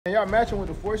And y'all matching with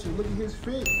the forces. Look at his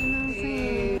fit. You know what I'm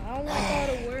saying? I don't like all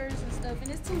the words and stuff,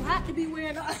 and it's too hot to be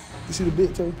wearing all. You see the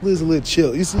bit, Tay? Liz a little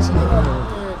chill. You see?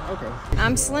 Okay.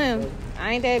 I'm slim.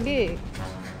 I ain't that big.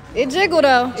 It jiggle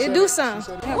though. It do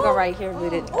something. I'll go right here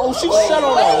with it. Oh, she set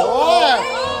on that.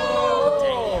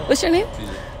 What? What's your name?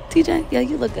 TJ. Yeah,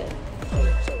 you look good.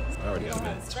 I already got a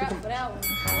match.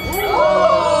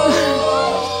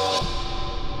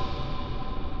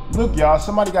 Look, y'all,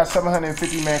 somebody got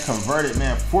 750, man, converted,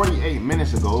 man, 48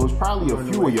 minutes ago. It was probably a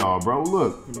few of y'all, bro.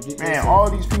 Look, man, all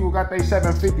these people got their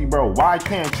 750, bro. Why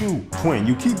can't you? Twin,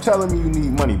 you keep telling me you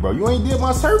need money, bro. You ain't did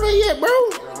my survey yet, bro.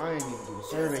 I ain't even do the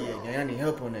survey yet, gang. I need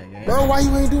help on that, gang. Bro, why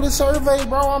you ain't do the survey,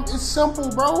 bro? It's simple,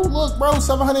 bro. Look, bro,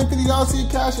 $750 to your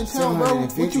cash account, bro.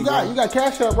 What you got? You got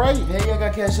Cash App, right? Yeah, I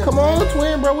got Cash App. Come on,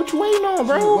 twin, bro. What you waiting on,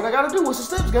 bro? What I gotta do? What's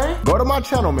the steps, gang? Go to my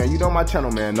channel, man. You know my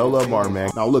channel, man. No Love Bar,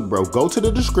 man. Now, look, bro. Go to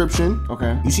the description.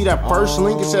 Okay. You see that first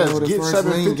link? It says get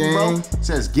 750, bro. It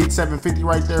says get 750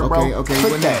 right there, bro. Okay.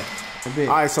 Click that. All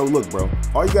right, so look, bro.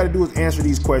 All you gotta do is answer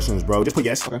these questions, bro. Just put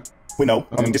yes. Okay. We know.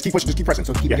 I mean, just keep pushing. Just keep pressing.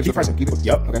 So keep pressing.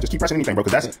 Yep. Okay. Just keep pressing anything, bro.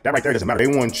 Because that right there doesn't matter.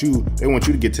 They want you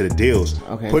to get to the deals.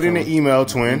 Okay. Put in the email,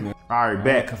 twin. All right,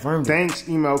 bet. Confirmed. Thanks,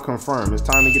 email confirmed. It's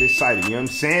time to get excited. You know what I'm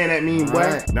saying? That means, boy.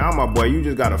 Right. Now, my boy, you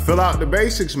just gotta fill out the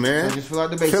basics, man. So just fill out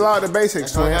the basics. Fill out the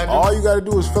basics, twin. All you gotta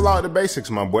do is fill out the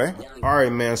basics, my boy. All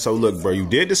right, man. So look, bro. You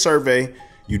did the survey.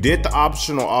 You did the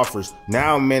optional offers.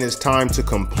 Now, man, it's time to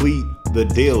complete the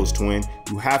deals, twin.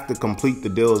 You have to complete the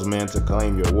deals, man, to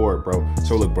claim your award, bro.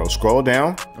 So look, bro, scroll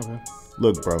down. Okay.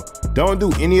 Look, bro, don't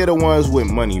do any of the ones with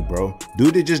money, bro.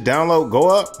 Do they just download, go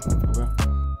up. Okay.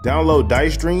 Download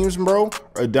Dice Dreams, bro,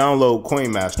 or download Coin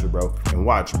Master, bro. And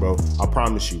watch, bro, I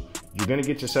promise you, you're gonna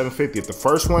get your 750. If the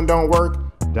first one don't work,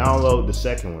 download the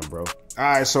second one, bro. All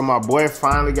right, so my boy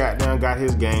finally got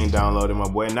his game downloaded, my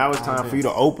boy. Now it's time for you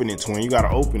to open it, twin. You gotta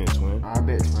open it, twin. I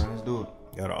bet, man. Let's do it.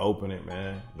 You gotta open it,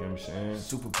 man. You know what I'm saying?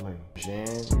 Super play. Shan,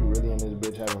 you really in this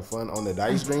bitch having fun on the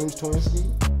Dice Dreams, twin ski?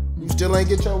 You still ain't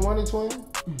get your money, twin?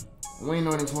 Waiting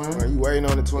on it, twin. Are you waiting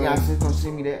on it, twin? Yeah, I just gonna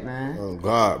send me that, man. Oh,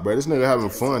 God, bro. This nigga having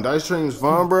fun. Dice Dreams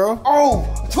fun, bro. Oh,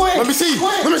 twin. Let me see.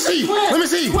 Let me see. Let me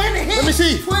see. Twin hit. Let me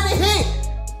see. Twin hit.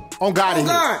 On God, Oh, in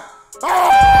God.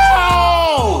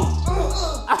 Oh!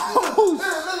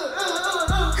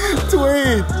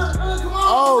 Twin.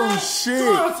 Oh, shit.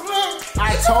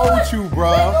 I told you,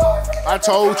 bro. I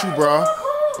told you, bro.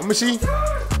 Let me see.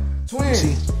 Twin.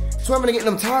 Twin, I'm gonna get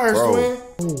them tires, Bro.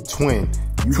 twin. Twin,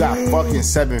 you got fucking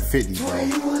 750, bro.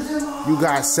 You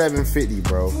got 750,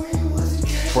 bro.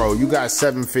 Bro, you got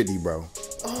 750, bro.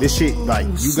 This shit, like,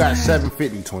 you got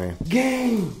 750, twin.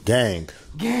 Gang. Gang.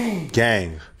 Gang.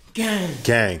 Gang. Gang.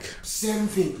 Gang.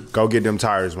 750. Go get them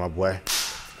tires, my boy.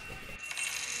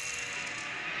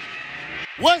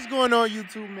 What's going on,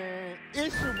 YouTube, man?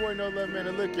 It's your boy, No Love Man.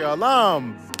 And look, y'all,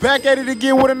 I'm back at it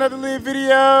again with another lit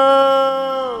video.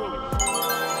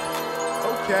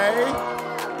 Okay.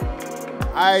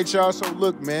 All right, y'all. So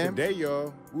look, man. Today,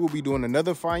 y'all, we'll be doing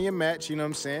another Find Your Match, you know what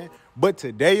I'm saying? But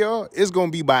today, y'all, it's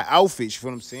going to be by outfits, you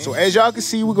know what I'm saying? So as y'all can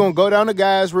see, we're going to go down the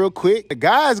guys real quick. The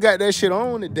guys got that shit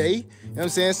on today. You know what I'm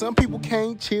saying? Some people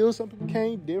came chill, some people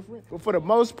came different. But for the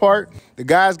most part, the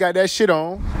guys got that shit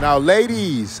on. Now,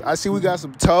 ladies, I see we got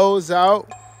some toes out.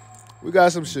 We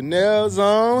got some Chanel's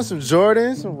on, some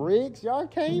Jordans, some Riggs. Y'all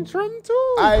came trim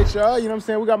too. All right, y'all, you know what I'm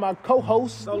saying? We got my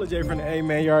co-host. Solar J from the A,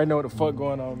 man. You already know what the fuck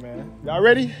going on, man. Y'all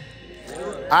ready?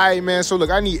 All right, man. So, look,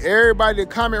 I need everybody to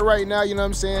comment right now, you know what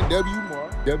I'm saying?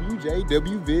 W-Mark, WJ,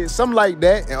 WVid, something like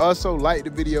that. And also like the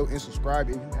video and subscribe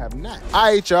if you have not.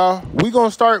 All right, y'all. We going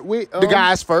to start with the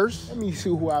guys first. Let me see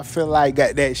who I feel like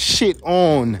got that shit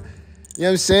on. You know what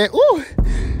I'm saying? Ooh,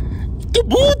 the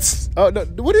boots. Oh, no,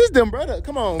 what is them, brother?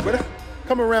 Come on, brother.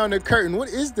 Come around the curtain. What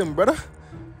is them, brother?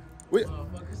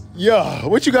 Yeah,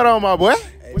 what you got on, my boy?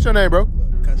 What's your name, bro?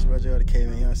 Country Roger the K, man.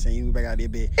 You know what I'm saying? You back out there,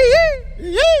 bitch.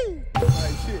 Yeah. All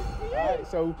right, shit. All right,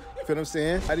 so, you feel what I'm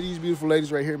saying? How do these beautiful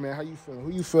ladies right here, man? How you feeling?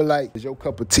 Who you feel like is your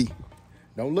cup of tea?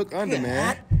 Don't look under,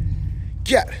 man.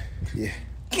 Yeah. You know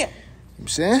what I'm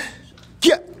saying?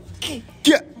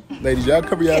 Yeah. Ladies, y'all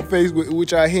cover y'all face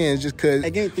with y'all hands just because. I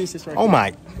gave 3 6 right Oh,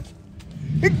 my.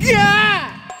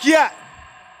 Yeah.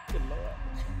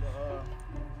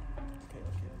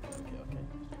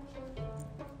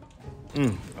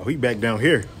 Oh, he back down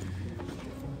here.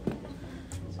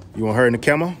 You want her in the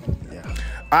camo? Yeah.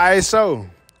 All right, so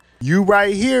you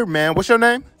right here, man. What's your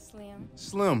name?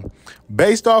 Slim.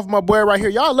 Based off my boy right here,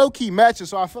 y'all low-key matching,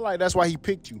 so I feel like that's why he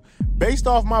picked you. Based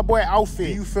off my boy outfit,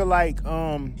 do you feel like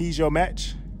he's your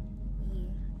match?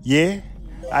 Yeah?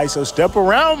 All right, so step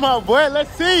around, my boy.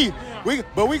 Let's see.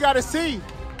 But we got to see.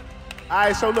 All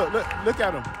right, so look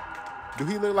at him. Do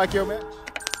he look like your match?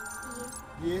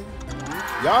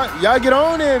 Yeah. Y'all get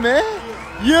on there, man.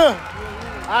 Yeah.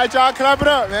 All right, y'all clap it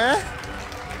up, man.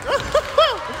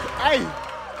 Hey.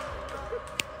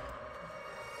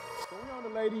 So we on the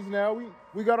ladies now.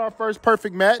 We got our first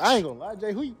perfect match. I ain't gonna lie,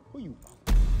 Jay. Who you?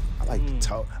 I like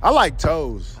toes. I like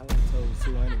toes. I like toes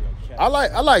too. I ain't even gonna I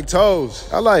like toes.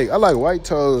 I like white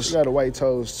toes. You got a white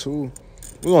toes too.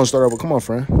 We gonna start over. Come on,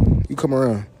 friend. You come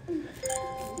around.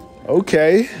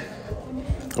 Okay.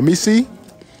 Let me see.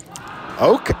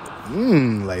 Okay.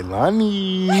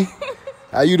 Leilani.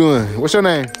 How you doing? What's your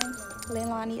name?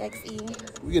 Leilani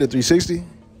XE. We get a 360. You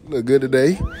look good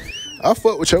today. I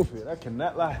fuck with your fit. I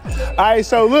cannot lie. All right,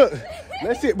 so look.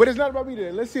 Let's see. But it's not about me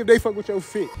today. Let's see if they fuck with your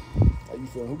fit. How you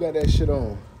feeling? Who got that shit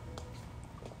on?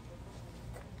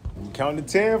 I'm counting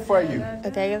to 10 for you.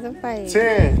 Okay, it's a fight.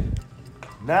 10,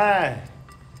 9,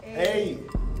 8,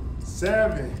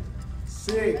 7,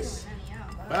 6,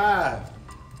 5,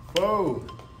 4.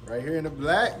 Right here in the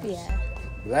black. Yeah.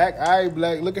 Black, all right,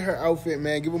 black. Look at her outfit,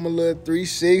 man. Give him a little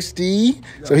 360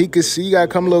 so he could see. You gotta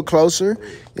come a little closer. You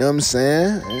know what I'm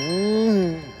saying?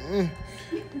 Mm-hmm.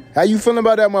 How you feeling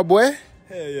about that, my boy?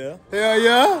 Hell yeah. Hell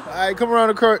yeah. All right, come around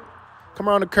the curtain. Come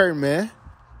around the curtain, man.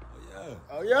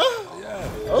 Oh yeah.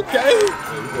 Yeah. Okay.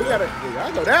 We gotta.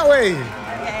 I go that way.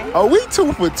 Okay. Oh, we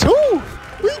 2 for 2.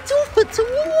 We 2 for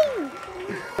 2.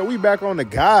 So we back on the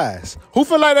guys. Who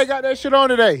feel like they got that shit on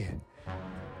today?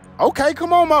 Okay,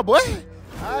 come on, my boy.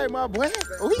 All right, my boy.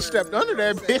 Oh, he stepped under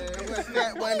that bitch.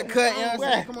 Fat boy in the cut, you know what I'm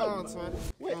saying? Come on, son.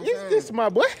 What is this, my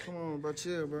boy? Come on, bro.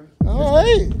 Chill, bro. All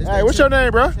right. All right, what's your name,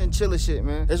 bro? And chiller shit,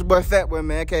 man. It's your boy Fat Boy,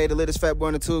 man. Okay, the latest Fat Boy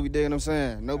in the tube, you dig what I'm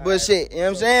saying? No bullshit, you know what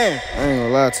I'm saying? I ain't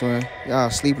gonna lie, twin.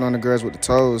 Y'all sleeping on the girls with the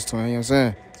toes, twin, you know what I'm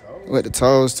saying? With the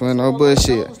toes, twin, no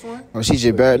bullshit. Oh, she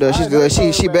just backed up. She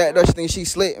backed up. She think she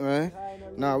slick, man.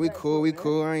 Nah, we cool.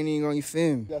 I ain't even gonna, you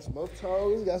feel me? Got some more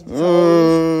toes. Got some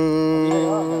toes.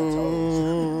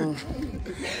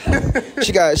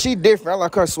 She different. I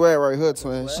like her swag right here,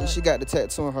 twin. She got the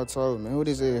tattoo on her toe, man. Who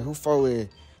this is? Who foe is?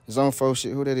 Zone 4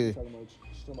 shit. Who that is? You know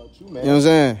what I'm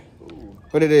saying?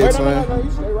 What it is, twin? No,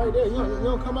 you stay right there. You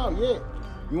don't come out yet.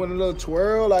 You want a little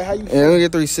twirl? Like, how you feel? Yeah, let me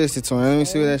get 360, twin. Let me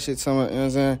see what that shit talking about. You know what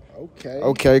I'm saying? Okay.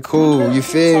 Okay, cool. You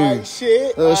feel me? Tight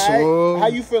shit. All right. How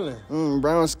you feeling?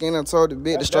 Brown skin, I told the bitch,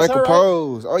 the That's striker all right.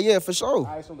 pose. Oh, yeah, for sure. All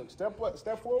right, so look, step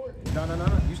forward. No.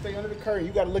 You stay under the curtain.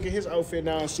 You got to look at his outfit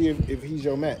now and see if he's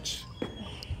your match.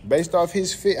 Based off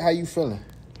his fit, how you feeling?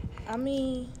 I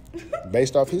mean,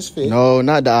 Based off his fit. No,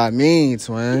 not that I mean,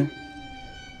 twin.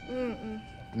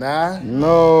 Nah.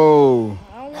 No.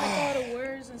 I don't like all the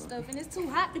words and stuff, and it's too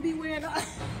hot to be wearing all.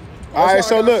 All right,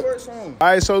 so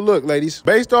look, ladies.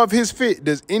 Based off his fit,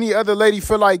 does any other lady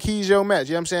feel like he's your match?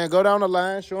 You know what I'm saying? Go down the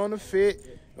line, show him the fit. You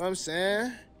know what I'm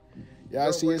saying?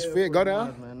 Y'all see his fit? Go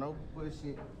down. No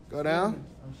bullshit. Go down.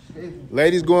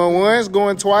 Ladies going once,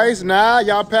 going twice. Nah,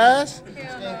 y'all pass.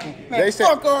 They said.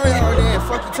 Fuck all y'all then.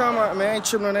 Fuck you talking about, man. I ain't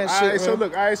tripping on that All shit, right, man. so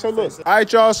look. All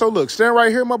right, y'all. So look. Stand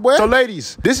right here, my boy. So,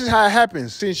 ladies, this is how it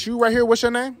happens. Since you right here, what's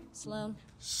your name? Slim.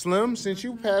 Slim, since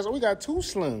you passed, we got 2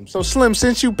 Slims. So Slim,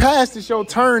 since you passed, it's your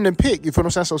turn to pick. You feel what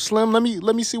I'm saying? So Slim, let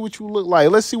me see what you look like.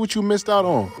 Let's see what you missed out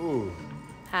on. Ooh.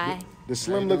 Hi. Does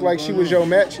Slim look like she was your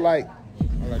match? Like, I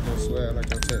like your swag. I like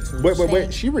your tattoo.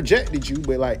 but she rejected you.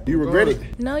 But like, do you regret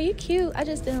it? No, you cute. I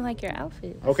just didn't like your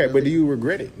outfit. Okay, but do you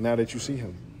regret it now that you see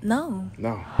him? No.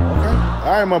 No. Okay.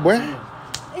 All right, my boy.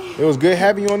 It was good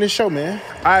having you on this show, man.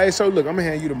 All right, so look, I'm gonna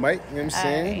hand you the mic. You know what I'm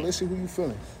saying? right. Let's see who you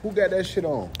feeling. Who got that shit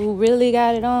on? Who really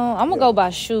got it on? I'm gonna go by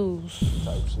shoes.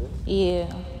 Type shit.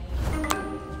 Yeah.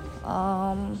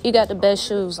 You got the best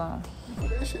shoes on.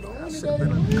 That shit on.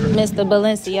 Mr.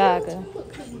 Balenciaga.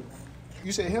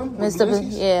 You said him?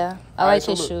 Yeah. I Alright, like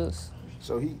so his look. shoes.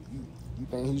 So you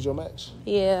think he's your match?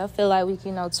 Yeah, I feel like we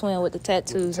can, twin with the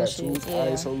tattoos and Tattoos. shit. All Yeah.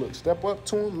 right, so look, step up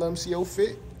to him, let him see your fit.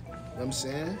 You know what I'm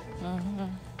saying? You know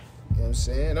what I'm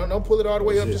saying? Don't pull it all the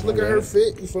way up. Just look at her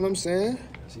fit. You feel what I'm saying?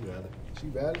 She valid. She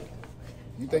valid.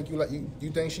 You think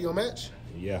you think she your match?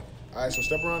 Yeah. All right, so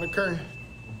step around the curtain.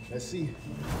 Let's see.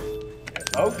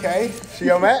 Okay, she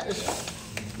your match?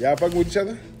 Y'all fucking with each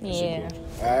other? Yeah.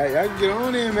 All right, y'all can get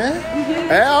on in, man.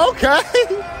 Hey, okay.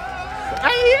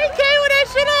 Hey, he came with that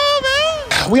shit on,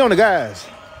 man. We on the guys.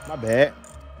 My bad.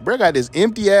 Bro got this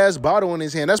empty ass bottle in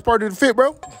his hand. That's part of the fit,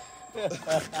 bro.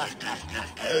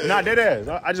 Nah, dead ass.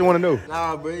 I just want to know.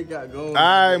 Nah, bro, you got gold. All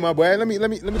right, my boy. Let me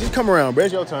just come around, bro.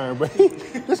 It's your turn, bro.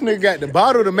 This nigga got the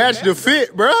bottle to match the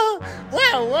fit, bro.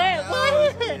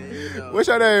 What? What's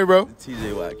your name, bro?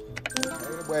 TJ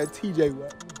Wacky. Boy, TJ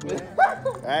Watt.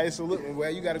 All right, so look, boy,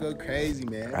 you gotta go crazy,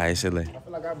 man. All right, silly. I feel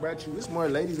like I brought you. There's more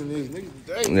ladies than these niggas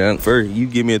today. Yeah, first, you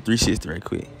give me a 360 right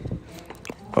quick.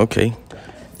 Okay.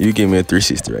 You give me a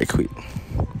 360 right quick.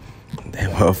 That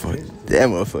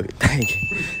motherfucker. Thank you.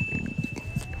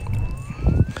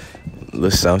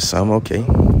 Little something, okay.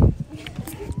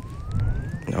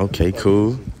 Okay,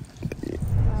 cool.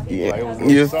 Yeah.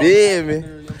 You feel me?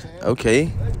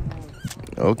 Okay.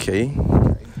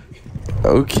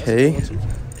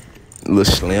 Little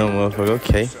slim motherfucker,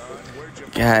 okay.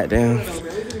 Goddamn.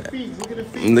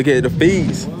 Look at the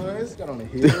feet.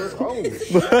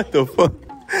 What the fuck?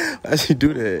 Why she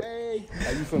do that?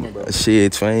 How you feeling, bro?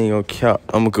 Shit, I ain't gonna count.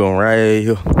 I'm going right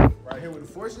here. Right here with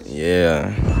the forces?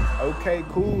 Yeah. Okay,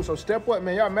 cool. So step what,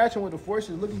 man? Y'all matching with the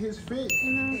forces. Look at his fit.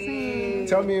 You know what I'm saying?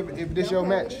 Tell me if this your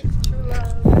match.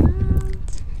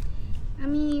 I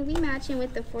mean, we matching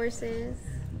with the forces,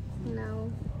 you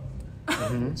know,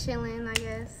 chilling, I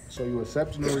guess. So you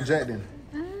accepting or rejecting?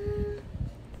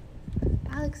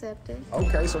 I'll accept it.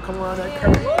 Okay, so come around that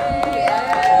curve.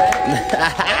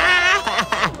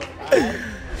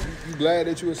 You glad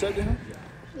that you accepted him?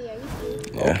 Yeah, you see.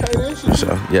 Yeah. Okay, then she.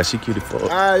 So, yeah, she cute as fuck. All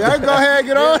right, y'all go ahead and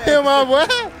get on him, my boy.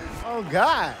 Oh,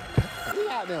 God. We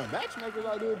got them matchmakers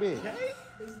out there, big.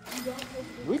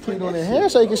 We keep doing that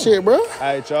handshake and shit, bro. All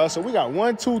right, y'all. So we got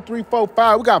 1, 2, 3, 4,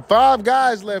 5. We got 5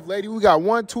 guys left, lady. We got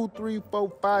 1, 2, 3, 4,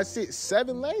 5, 6,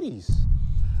 7 ladies.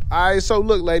 All right, so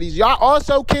look, ladies, y'all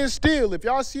also can steal. If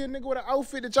y'all see a nigga with an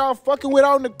outfit that y'all fucking with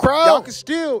on the crowd, y'all can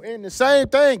steal. And the same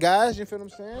thing, guys. You feel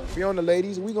what I'm saying? Be on the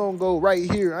ladies. We gonna go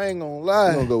right here. I ain't gonna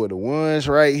lie. We gonna go with the ones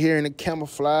right here in the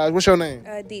camouflage. What's your name?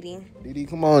 Didi. Didi,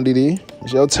 come on, Didi.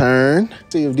 It's your turn.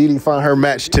 See if Didi find her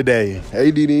match today.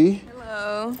 Hey, Didi.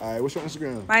 Hello. All right, what's your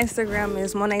Instagram? My Instagram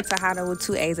is Monet Tejada with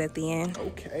 2 A's at the end.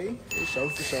 Okay, for sure.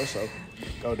 So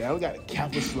go down. We got the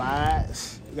Kappa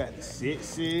slides. We got the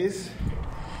sixes.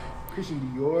 Christian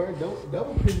Dior,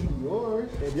 double Christian Dior.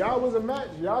 If y'all was a match,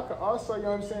 y'all could also, you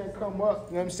know what I'm saying, come up.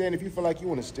 You know what I'm saying? If you feel like you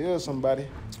want to steal somebody.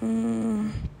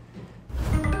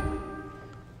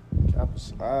 Kappa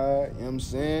slide, you know what I'm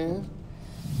saying?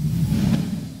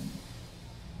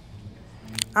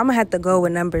 I'm going to have to go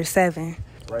with number 7.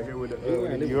 Right here with the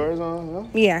Dior's on, huh?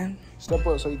 Yeah. Step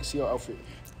up so you can see your outfit.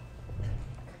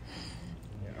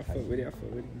 Yeah, I fuck with it.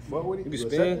 You fuck with it? You can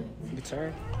accept spin. it? You can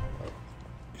turn.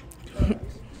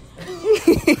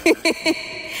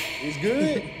 It's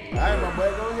good. All right, my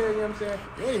boy, go ahead, you know what I'm saying?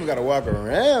 You ain't even got to walk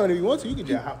around. If you want to, you can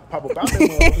just pop up out that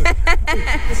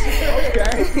motherfucker.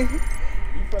 Okay. You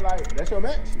feel like that's your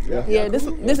match? Yeah,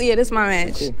 this my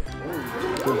match. Cool.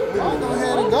 Y'all go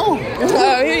ahead and go. Oh,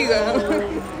 here you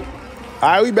go. All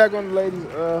right, we back on the ladies.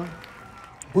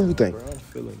 Who you think? Bro, I'm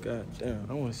feeling goddamn.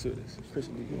 I want to see this.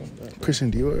 Christian Dior.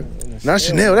 Christian Dior? Not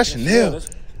Chanel. That's Chanel.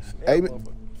 Hey,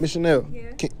 Miss Chanel,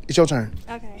 it's your turn.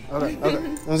 Okay. You know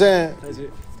what I'm saying? That's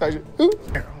it.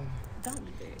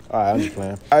 All right, I'm just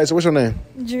playing. All right, so what's your name?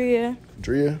 Drea.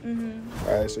 Drea?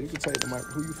 All right, so you can take the mic.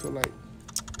 Who you feel like?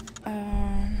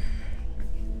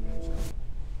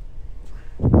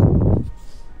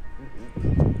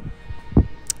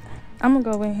 I'm going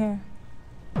to go in here.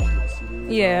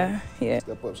 Yeah.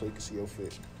 Step up so you can see your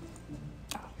fit.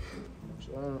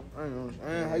 So, I ain't know.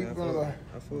 How you feeling about it?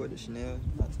 I feel with the Chanel.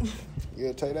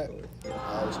 Yeah, take that.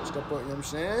 All right, so step up, you know what I'm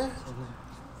saying?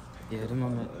 Yeah, them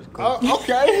on that. Oh,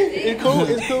 okay. It's cool.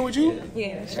 It's cool with you?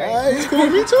 Yeah. All right, it's cool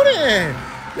with me too then.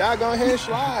 Y'all go ahead and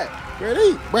slide.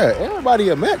 Ready? Bro, everybody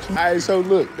a match. All right, so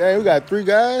look, dang, we got 3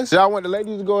 guys. Y'all want the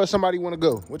ladies to go or somebody want to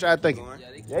go? What y'all thinking?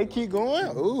 They keep going?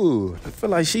 Ooh. I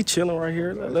feel like she chilling right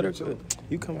here. Let her go.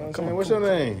 You come on. What's your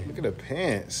name? Look at the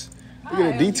pants. Look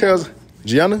at the details.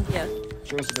 Gianna? Yes.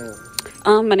 What's your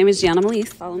Instagram? My name is Gianna Melise.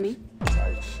 Follow me.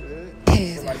 Type shit.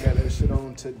 Somebody got that shit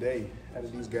on today out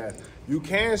of these guys. You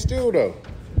can steal though.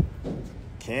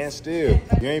 Can steal.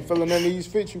 You ain't feeling none of these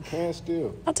fits, you can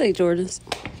steal. I'll take Jordans.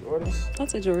 Jordans? I'll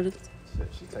take Jordans.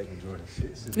 She taking Jordan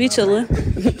shit. We chillin'.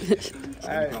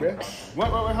 Alright, bro. Wait,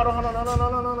 hold on.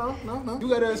 No. You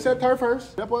gotta accept her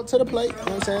first. Step up to the plate. You know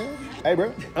what I'm saying? Hey,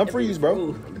 bro. Unfreeze,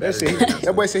 bro. That's it.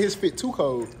 That boy said his fit too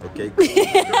cold. Okay, cool.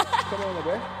 Come on,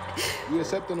 bro. You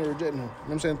accepting or rejecting him? You know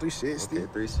what I'm saying? 360. Okay,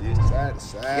 360. Side to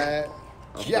side.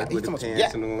 I'm fucking with the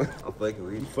pants and all. I'm fucking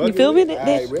with you. You feel me?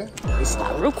 Alright, bro.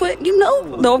 Real quick, you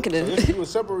know. No, I'm kidding. You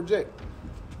accept or reject?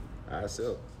 I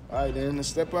accept. All right, then let's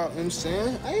step out. You know what I'm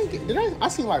saying? I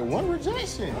seen like 1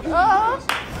 rejection.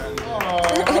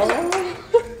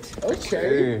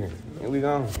 Okay. Here we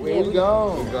go. Where we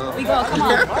go? We go. Come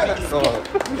on.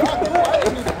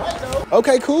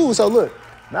 Okay, cool. So look,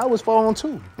 now it's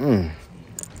 4-on-2. I'm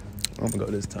gonna go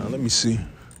this time. Let me see.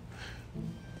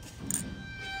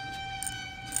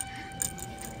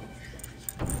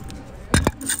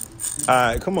 All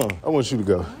right, come on. I want you to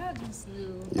go.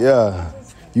 Yeah.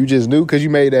 You just knew because you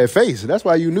made that face. That's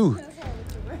why you knew.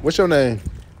 What's your name?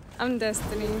 I'm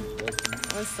Destiny.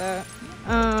 What's up?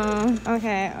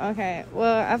 Okay.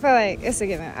 Well, I feel like it's a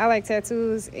given. I like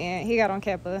tattoos, and he got on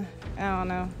Kappa. I don't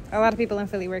know. A lot of people in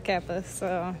Philly wear Kappa,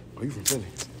 so. Oh, you from Philly?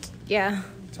 Yeah.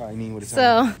 Tiny with a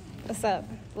So, what's up?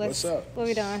 What's up? What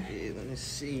we doing? Yeah, let me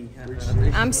see.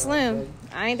 I'm slim.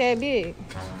 I ain't that big.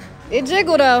 It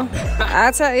jiggle though.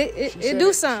 I tell you, it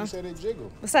do something. She said it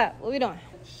jiggle. What's up? What we doing?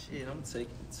 Shit, I'm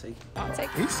taking. I'll take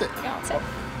He said.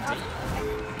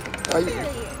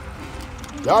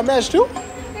 it. Y'all matched too?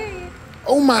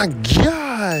 Oh my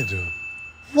God!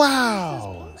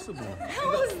 Wow!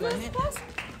 How is this possible?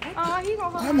 He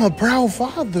gonna I'm a proud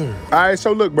father. All right,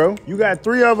 so look, bro. You got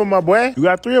 3 of them, my boy. You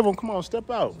got 3 of them. Come on, step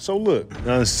out. So look. You know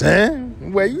what I'm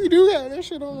saying? Wait, you do that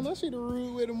shit on. I see the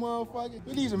room with the motherfucker.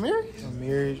 What these, a mirror? A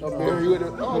mirror. A mirror with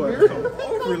a mirror.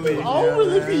 Overly. You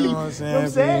know what I'm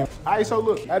saying? All right, so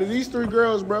look. Out of these 3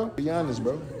 girls, bro, be honest,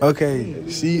 bro. Okay,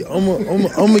 see, I'm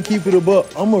gonna keep it a buck.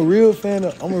 I'm a real fan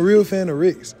of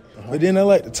Rick's. But then I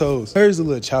like the toes. Hers a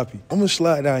little choppy. I'm gonna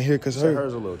slide down here because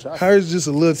hers a little choppy. Hers just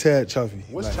a little tad choppy.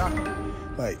 What's like, choppy?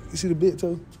 Like, you see the big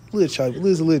toe? A little choppy.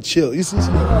 It's a little chill. You see?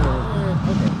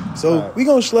 So we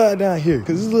gonna slide down here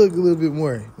because this look a little bit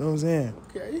more. You know what I'm saying?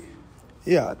 Okay.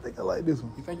 Yeah, I think I like this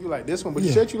one. You think you like this one? But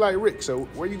you said you like Rick, so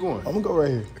where you going? I'm gonna go right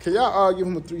here. Can y'all all give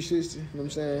him a 360? You know what I'm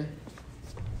saying?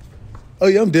 Oh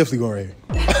yeah, I'm definitely going right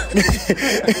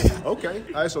here. Okay.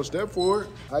 All right, so step forward.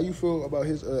 How you feel about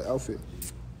his outfit?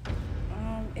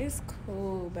 It's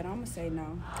cool, but I'm gonna say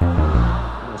no. You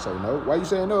gonna say no? Why you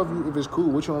saying no if it's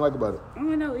cool? What you don't like about it? I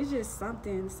don't know. It's just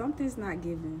something's not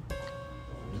giving.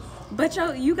 But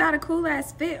you got a cool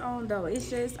ass fit on though. It's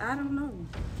just I don't know.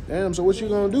 Damn. So what you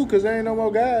gonna do? Cause there ain't no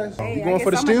more guys. Hey, you going for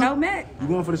the steal? No Mac. You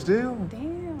going for the steal?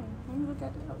 Damn. Let me look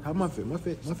at that. How my fit?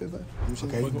 Okay,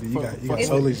 you got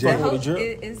totally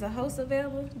Jalen. Is the host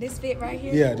available? This fit right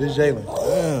here? Yeah, this Jalen.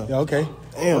 Yeah, okay.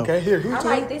 Damn. Okay, here. I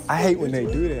like this. I hate when they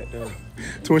do that though.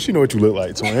 Twin, she know what you look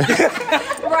like, Twin.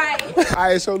 Right. All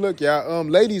right, so look, y'all.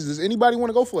 Ladies, does anybody want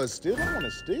to go for a steal? I want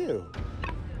a steal.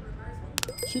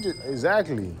 She just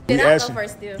exactly. Then I'll go for a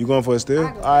steal. You going for a steal?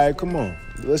 All right, come on.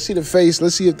 Let's see the face.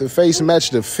 Let's see if the face match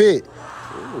the fit.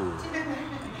 Ooh.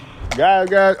 Guys.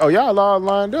 Oh, y'all all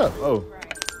lined up. Oh,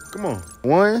 come on.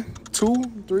 1, 2,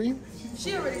 3.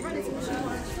 She already running to the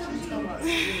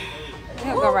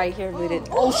I'll go right here with it.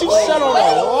 Oh, she set on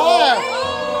that.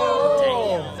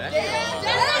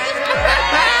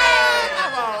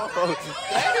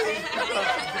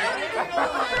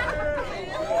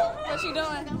 What you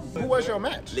doing? Who was your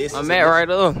match? I'm at right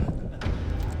up.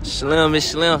 Slim is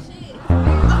slim.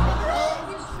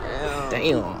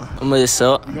 Damn. I'm gonna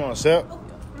sell. You gonna sell?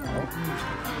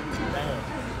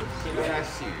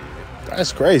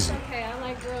 That's crazy. Okay, I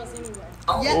like girls anyway.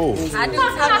 Oh. I do.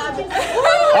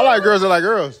 I like girls that like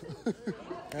girls.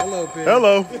 Hello, Pig.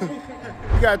 Hello.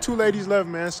 We got 2 ladies left,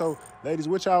 man. So, ladies,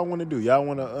 what y'all want to do? Y'all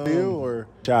want to steal or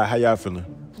how y'all feeling?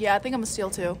 Yeah, I think I'm a steal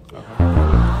too.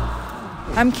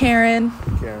 I'm Karen.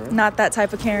 Karen. Not that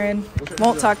type of Karen.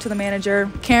 Won't talk to the manager.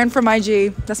 Karen from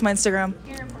IG. That's my Instagram.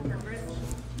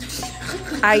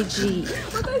 IG.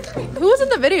 Who was in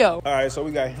the video? All right, so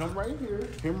we got him right here,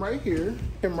 him right here,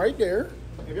 him right there.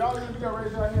 If y'all gonna do that,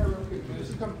 raise your hand real quick, man.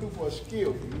 She coming through for a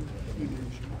skill.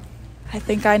 I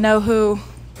think I know who.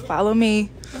 Follow me.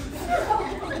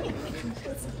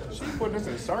 She putting us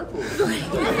in circles.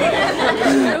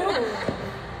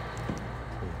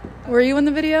 Were you in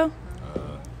the video?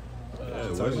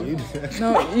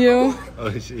 No, you.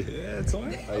 Oh, shit. Yeah, it's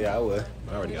on. Oh, yeah, I would.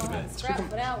 I already got a man. Scrap for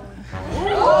that one.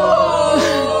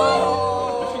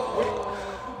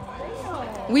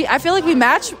 I feel like we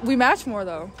match more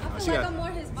though. I feel like I'm more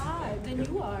his vibe than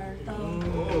you are.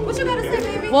 What you gotta say,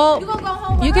 baby? Well, you gonna go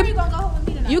home with her or you gonna go home with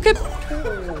me tonight? You could.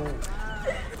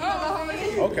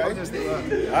 Okay. All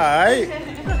right.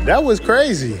 That was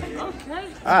crazy. Okay.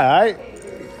 All right.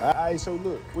 All right, so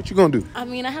look, what you gonna do? I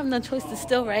mean, I have no choice to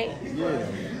steal, right? Yeah.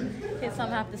 Okay, so I'm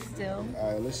gonna have to steal.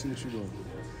 All right, let's see what you doing.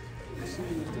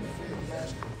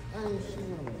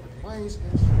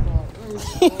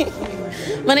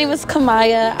 My name is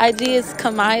Kamaya. IG is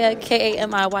Kamaya,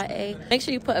 Kamaya. Make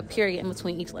sure you put a period in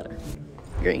between each letter.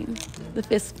 Green. The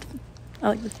fist. I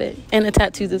like the fit. And the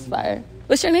tattoos is fire.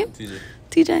 What's your name? TJ.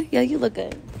 TJ? Yeah, you look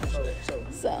good.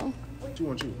 So. What you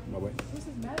want, my way?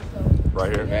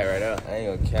 Right here. Matt right out. I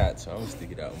ain't gonna catch, so I'm gonna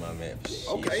stick it out with my man.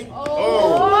 Okay.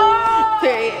 Oh.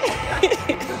 Period.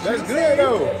 That's good,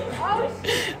 though.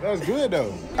 That's good,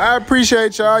 though. I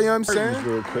appreciate y'all, you know what I'm saying?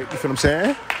 Real quick, you feel what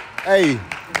I'm saying? Hey,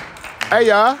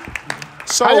 y'all.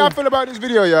 So, how y'all feel about this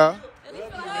video, y'all?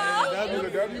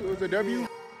 It was a W.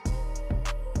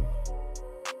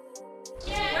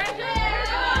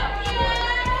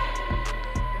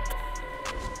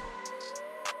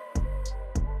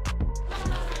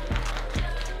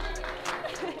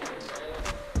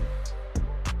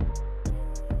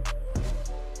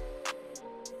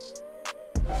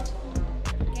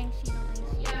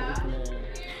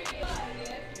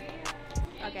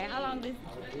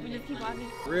 and just keep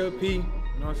walking. Real P, you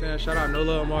know what I'm saying? Shout out No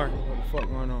Love Mark. What the fuck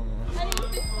going on, man?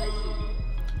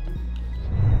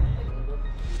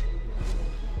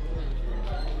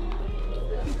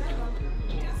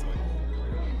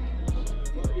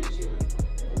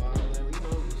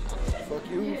 Fuck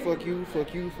you, fuck you,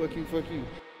 fuck you, fuck you, fuck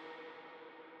you.